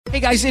Hey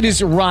guys, it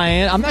is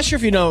Ryan. I'm not sure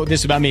if you know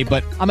this about me,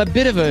 but I'm a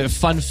bit of a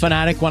fun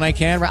fanatic when I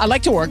can. I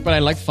like to work, but I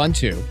like fun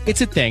too.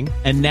 It's a thing.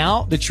 And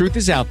now the truth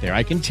is out there.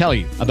 I can tell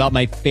you about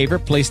my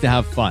favorite place to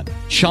have fun.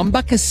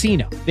 Chumba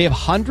Casino. They have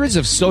hundreds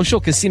of social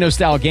casino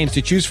style games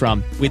to choose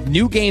from with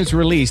new games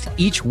released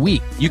each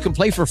week. You can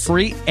play for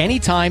free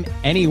anytime,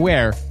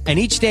 anywhere. And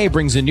each day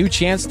brings a new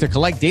chance to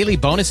collect daily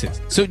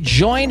bonuses. So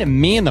join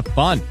me in the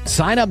fun.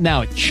 Sign up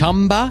now at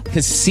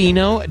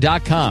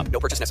ChumbaCasino.com. No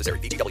purchase necessary.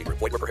 VGW.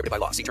 Void where prohibited by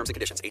law. See terms and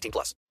conditions.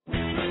 18+.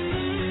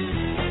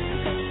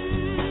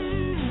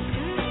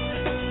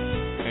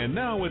 And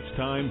now it's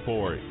time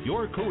for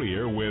Your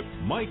Career with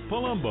Mike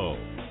Palumbo.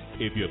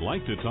 If you'd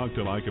like to talk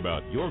to Mike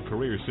about your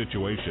career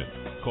situation,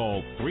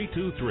 call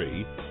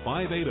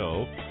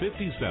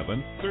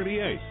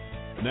 323-580-5738.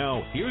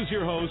 Now, here's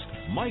your host,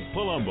 Mike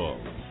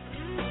Palumbo.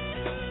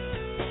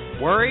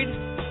 Worried?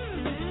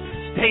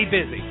 Stay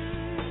busy.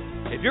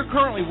 If you're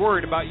currently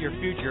worried about your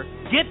future,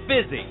 get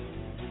busy.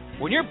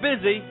 When you're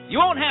busy, you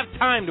won't have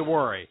time to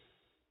worry.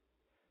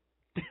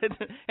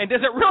 And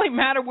does it really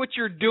matter what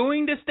you're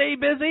doing to stay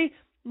busy?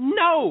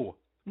 No.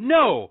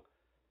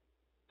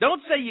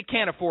 Don't say you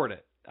can't afford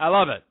it. I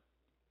love it.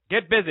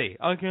 Get busy.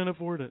 I can't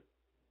afford it.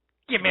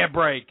 Give me a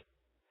break.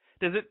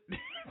 Does it?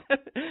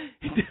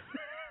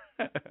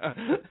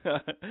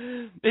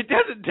 It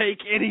doesn't take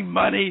any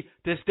money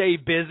to stay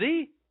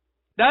busy,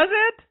 does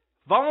it?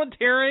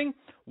 Volunteering,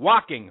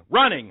 walking,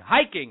 running,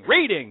 hiking,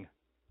 reading,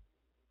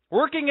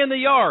 working in the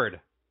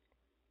yard.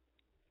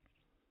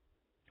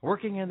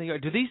 Working in the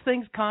yard. Do these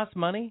things cost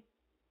money?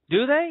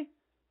 Do they?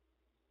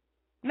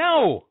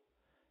 No,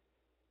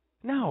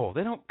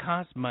 they don't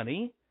cost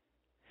money.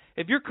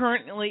 If you're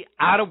currently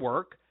out of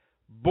work,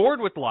 bored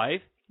with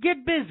life,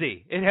 get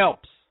busy. It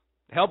helps.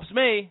 It helps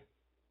me,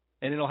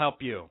 and it'll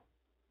help you.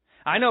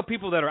 I know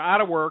people that are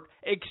out of work,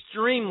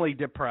 extremely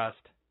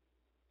depressed,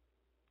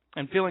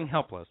 and feeling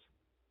helpless.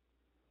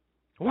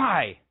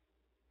 Why?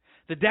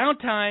 The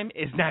downtime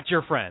is not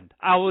your friend.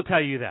 I will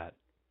tell you that.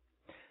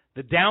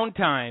 The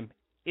downtime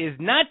is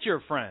not your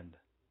friend.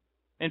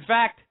 In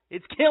fact,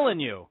 it's killing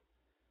you.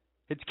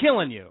 It's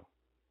killing you.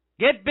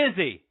 Get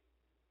busy.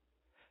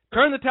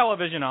 Turn the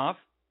television off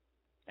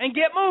and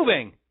get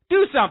moving.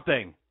 Do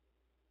something.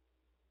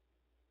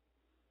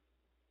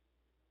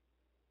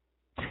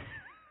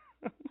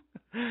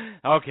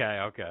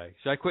 Okay.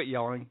 Should I quit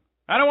yelling?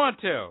 I don't want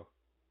to.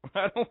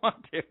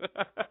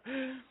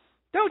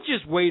 Don't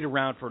just wait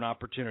around for an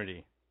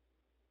opportunity.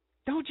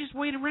 Don't just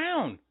wait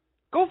around.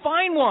 Go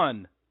find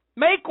one.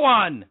 Make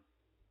one.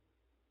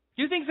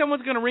 Do you think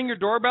someone's going to ring your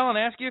doorbell and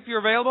ask you if you're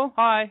available?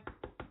 Hi.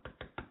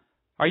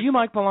 Are you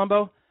Mike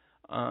Palumbo?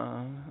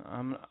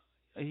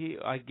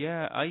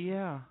 Yeah, I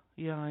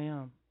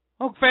am.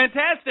 Oh,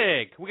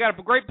 fantastic. We got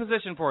a great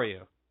position for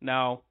you.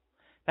 No,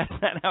 that's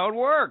not how it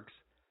works.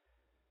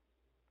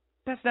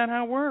 That's not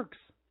how it works.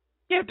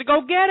 You have to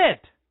go get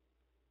it.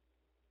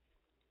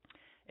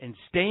 And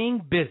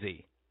staying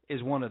busy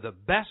is one of the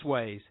best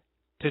ways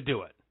to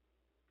do it.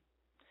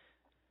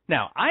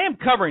 Now, I am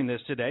covering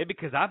this today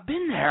because I've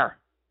been there.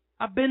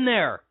 I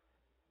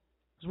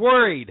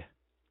was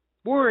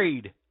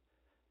worried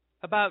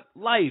about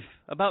life,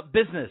 about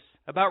business,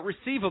 about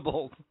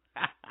receivables.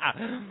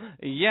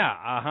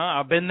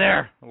 I've been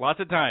there lots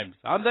of times.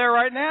 I'm there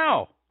right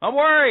now. I'm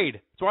worried.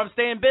 That's why I'm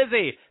staying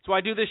busy. That's why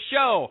I do this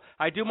show.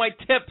 I do my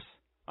tips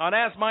on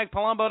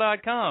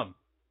AskMikePalumbo.com.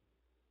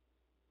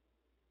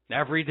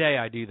 Every day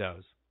I do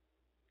those.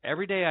 And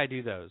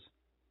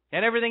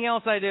everything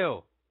else I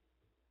do.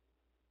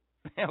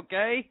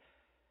 Okay?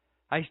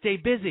 I stay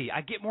busy.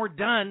 I get more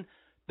done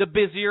the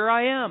busier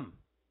I am.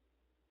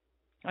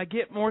 I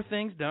get more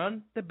things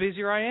done the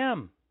busier I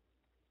am.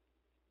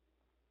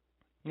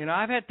 You know,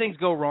 I've had things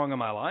go wrong in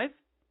my life.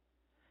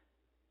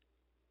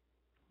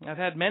 I've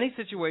had many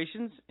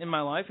situations in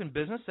my life and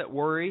business that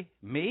worry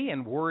me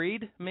and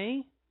worried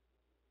me.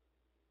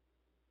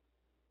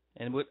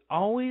 And what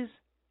always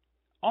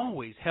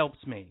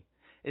helps me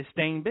is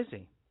staying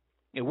busy.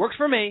 It works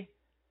for me,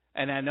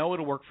 and I know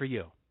it'll work for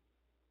you.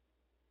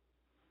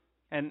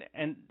 And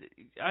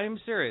I'm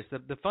serious.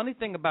 The funny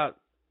thing about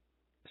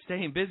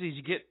staying busy is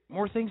you get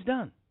more things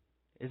done.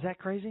 Is that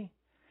crazy?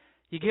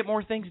 You get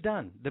more things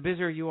done the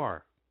busier you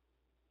are.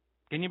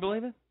 Can you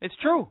believe it? It's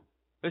true.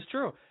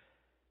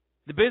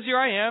 The busier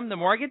I am, the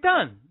more I get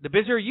done. The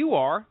busier you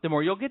are, the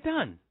more you'll get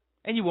done.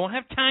 And you won't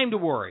have time to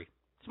worry.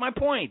 That's my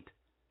point.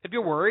 If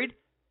you're worried,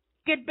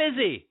 get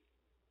busy.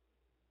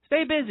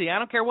 Stay busy. I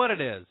don't care what it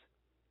is.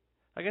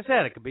 Like I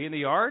said, it could be in the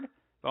yard,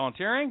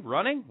 volunteering,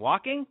 running,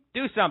 walking.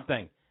 Do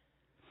something.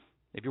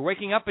 If you're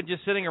waking up and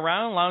just sitting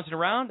around, lounging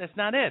around, that's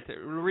not it.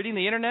 Reading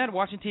the internet,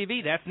 watching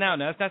TV, that's not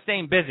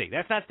staying busy.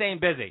 That's not staying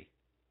busy.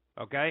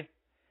 Okay?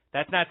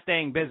 That's not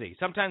staying busy.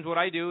 Sometimes what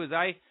I do is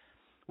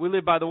we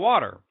live by the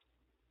water.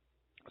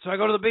 So I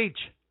go to the beach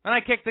and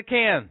I kick the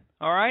can,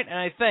 all right? And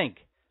I think,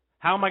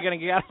 how am I going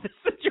to get out of this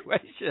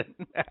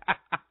situation?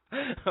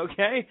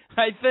 Okay?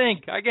 I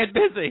think. I get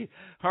busy,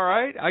 all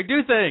right? I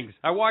do things.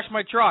 I wash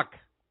my truck.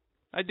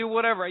 I do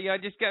whatever. I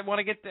just want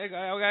to I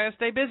got to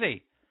stay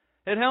busy.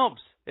 It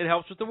helps. It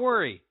helps with the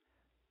worry.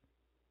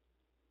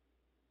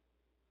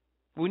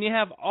 When you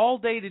have all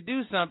day to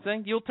do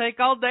something, you'll take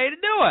all day to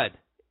do it.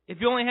 If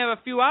you only have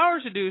a few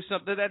hours to do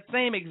something, that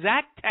same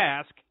exact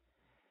task,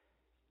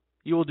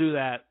 you will do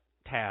that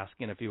task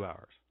in a few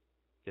hours.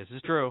 This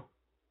is true.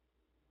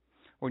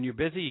 When you're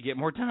busy, you get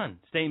more done.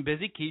 Staying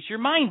busy keeps your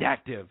mind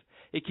active.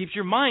 It keeps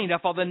your mind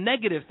off all the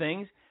negative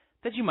things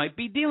that you might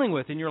be dealing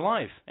with in your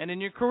life and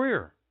in your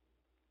career.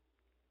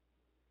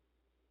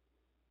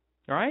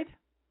 All right?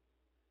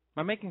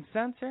 Am I making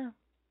sense here?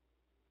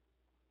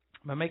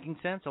 Am I making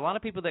sense? A lot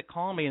of people that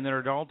call me and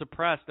they're all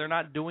depressed, they're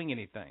not doing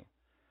anything.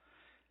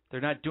 They're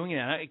not doing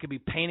it. It could be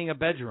painting a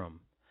bedroom.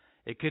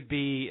 It could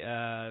be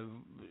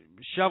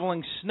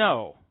shoveling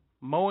snow,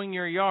 mowing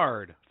your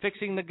yard,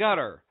 fixing the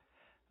gutter.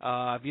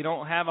 If you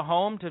don't have a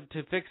home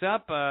to fix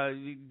up,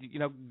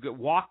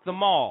 walk the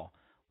mall,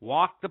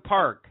 walk the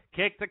park,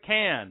 kick the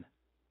can,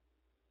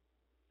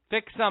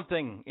 fix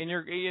something in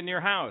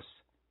your house,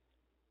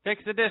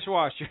 fix the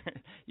dishwasher.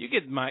 You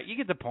get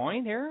the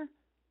point here.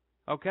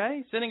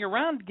 Okay? Sitting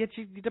around gets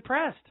you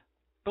depressed.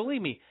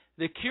 Believe me,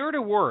 the cure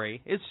to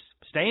worry is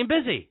staying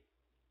busy.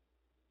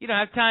 You don't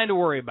have time to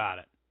worry about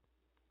it.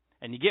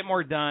 And you get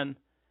more done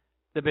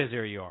the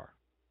busier you are.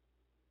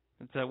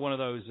 It's one of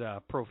those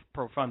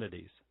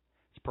profundities.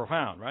 It's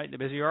profound, right? The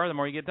busier you are, the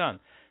more you get done.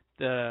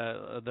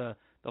 The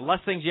less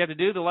things you have to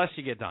do, the less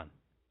you get done.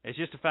 It's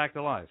just a fact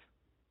of life.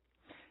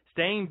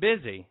 Staying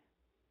busy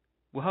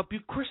will help you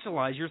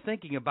crystallize your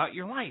thinking about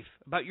your life,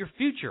 about your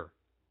future,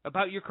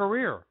 about your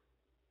career.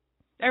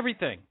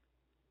 Everything.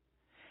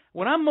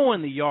 When I'm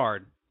mowing the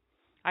yard,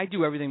 I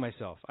do everything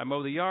myself. I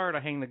mow the yard, I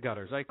hang the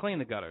gutters, I clean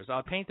the gutters,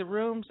 I paint the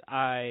rooms,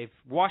 I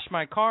wash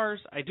my cars,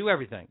 I do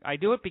everything. I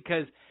do it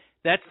because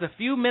that's the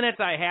few minutes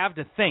I have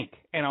to think.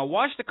 And I'll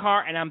wash the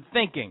car and I'm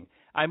thinking.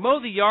 I mow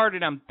the yard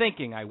and I'm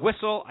thinking. I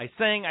whistle, I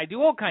sing, I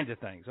do all kinds of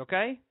things,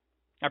 okay?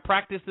 I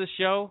practice this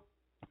show.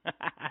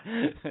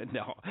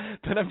 No,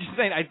 but I'm just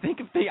saying, I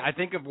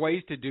think of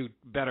ways to do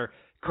better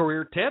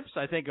career tips.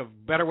 I think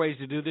of better ways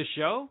to do this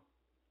show.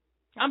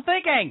 I'm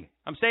thinking.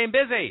 I'm staying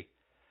busy.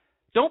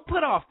 Don't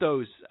put off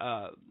those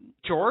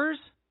chores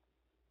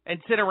and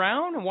sit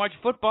around and watch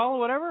football or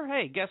whatever.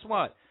 Hey, guess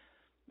what?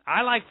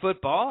 I like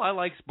football. I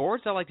like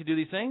sports. I like to do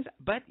these things.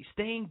 But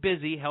staying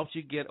busy helps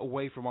you get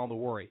away from all the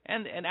worry.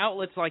 And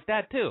outlets like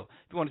that, too.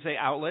 If you want to say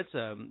outlets,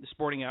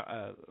 sporting,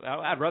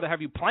 I'd rather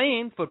have you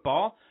playing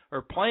football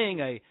or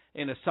playing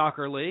in a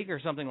soccer league or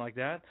something like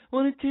that.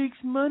 Well, it takes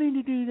money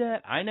to do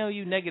that. I know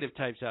you negative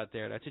types out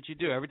there. That's what you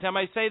do. Every time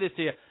I say this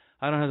to you,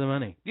 I don't have the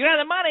money. You don't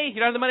have the money? You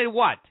don't have the money to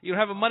what? You don't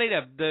have the money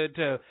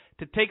to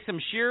take some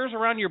shears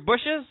around your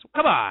bushes?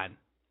 Come on.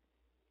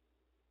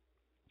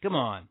 Come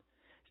on.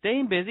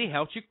 Staying busy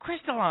helps you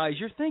crystallize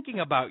your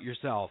thinking about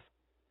yourself,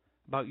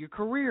 about your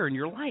career and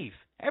your life,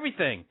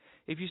 everything.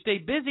 If you stay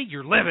busy,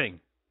 you're living.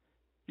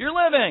 You're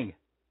living.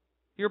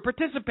 You're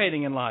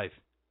participating in life.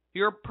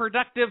 You're a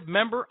productive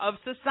member of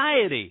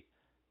society.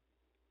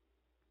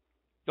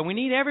 And we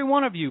need every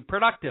one of you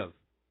productive.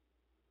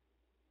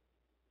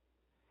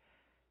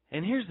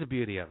 And here's the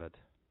beauty of it.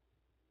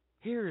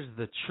 Here's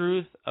the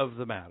truth of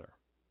the matter.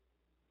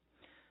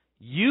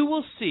 You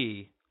will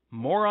see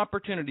more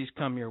opportunities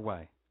come your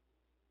way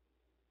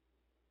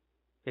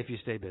if you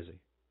stay busy.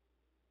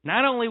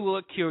 Not only will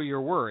it cure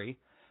your worry,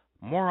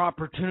 more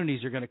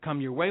opportunities are going to come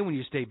your way when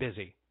you stay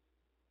busy.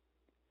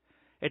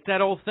 It's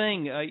that old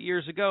thing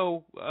years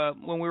ago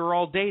when we were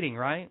all dating,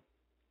 right?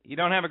 You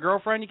don't have a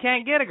girlfriend, you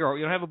can't get a girl.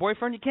 You don't have a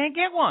boyfriend, you can't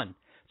get one.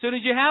 As soon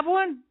as you have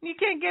one, you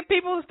can't get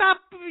people to stop.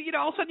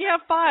 All of a sudden you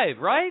have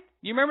 5, right?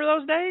 You remember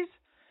those days?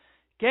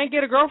 Can't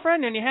get a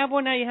girlfriend, and you have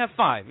one, now you have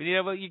 5.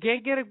 You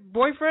can't get a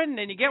boyfriend,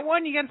 and you get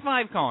one, you get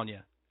 5 calling you.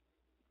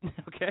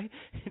 Okay?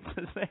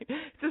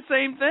 It's the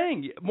same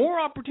thing. More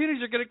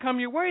opportunities are going to come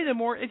your way, the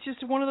more. It's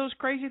just one of those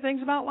crazy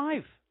things about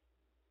life.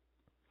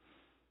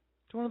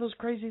 It's one of those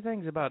crazy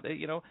things about,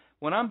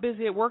 when I'm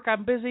busy at work,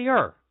 I'm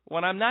busier.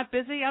 When I'm not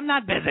busy, I'm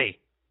not busy.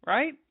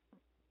 Right?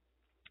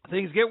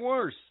 Things get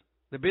worse.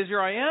 The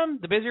busier I am,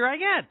 the busier I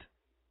get.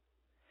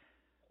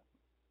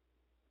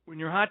 When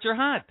you're hot, you're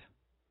hot.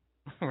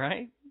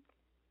 Right?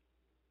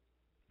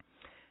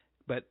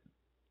 But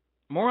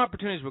more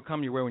opportunities will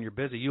come your way when you're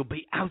busy. You'll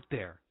be out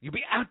there. You'll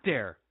be out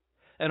there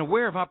and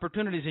aware of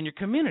opportunities in your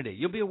community.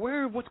 You'll be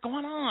aware of what's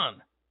going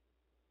on.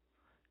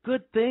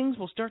 Good things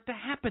will start to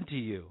happen to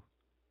you.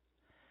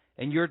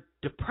 And your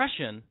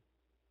depression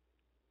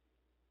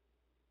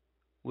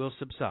will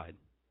subside.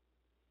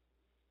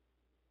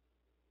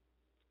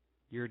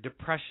 Your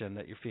depression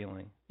that you're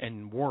feeling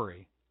and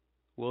worry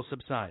will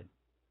subside.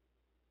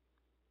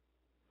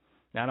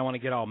 Now, I don't want to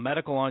get all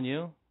medical on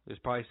you. There's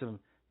probably some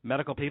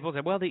medical people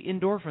say, well, the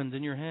endorphins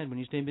in your head when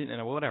you stay busy,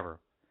 whatever.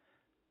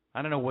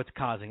 I don't know what's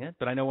causing it,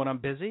 but I know when I'm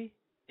busy,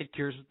 it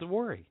cures the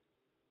worry.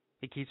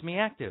 It keeps me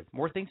active.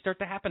 More things start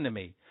to happen to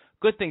me.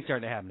 Good things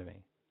start to happen to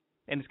me.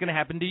 And it's going to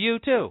happen to you,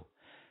 too.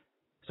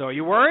 So are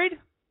you worried?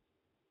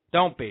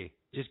 Don't be.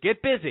 Just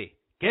get busy.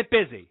 Get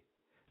busy.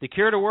 The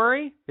cure to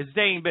worry is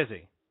staying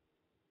busy.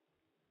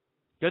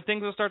 Good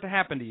things will start to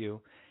happen to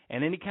you,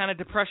 and any kind of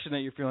depression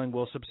that you're feeling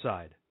will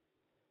subside.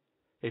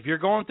 If you're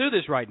going through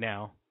this right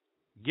now,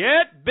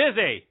 get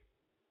busy.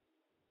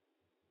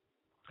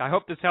 I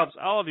hope this helps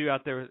all of you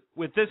out there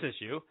with this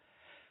issue.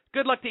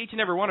 Good luck to each and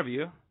every one of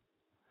you.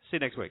 See you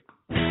next week.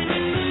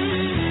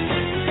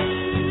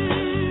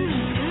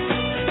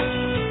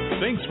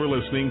 Thanks for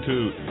listening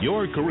to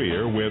Your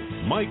Career with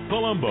Mike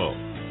Palumbo,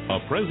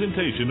 a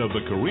presentation of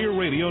the Career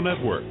Radio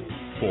Network.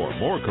 For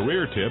more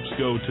career tips,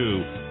 go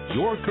to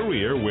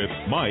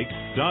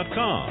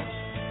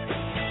yourcareerwithmike.com.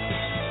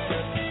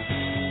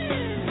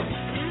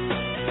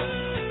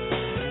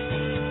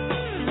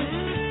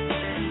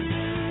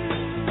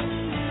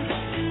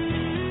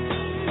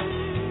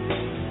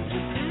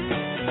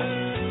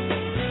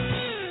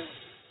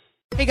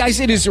 Hey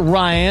guys, it is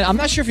Ryan. I'm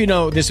not sure if you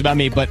know this about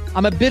me, but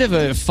I'm a bit of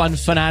a fun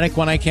fanatic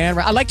when I can.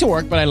 I like to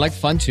work, but I like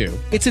fun too.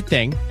 It's a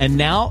thing. And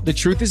now the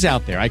truth is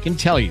out there. I can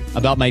tell you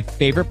about my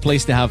favorite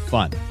place to have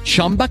fun.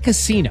 Chumba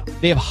Casino.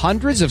 They have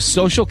hundreds of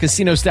social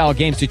casino style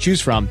games to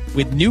choose from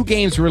with new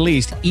games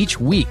released each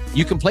week.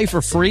 You can play for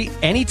free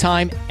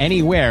anytime,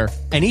 anywhere.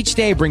 And each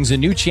day brings a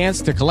new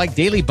chance to collect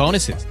daily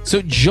bonuses.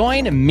 So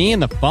join me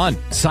in the fun.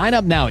 Sign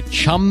up now at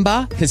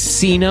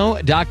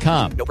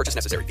ChumbaCasino.com. No purchase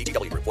necessary.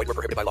 VGW Group. Void where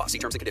prohibited by law. See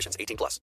terms and conditions. 18+.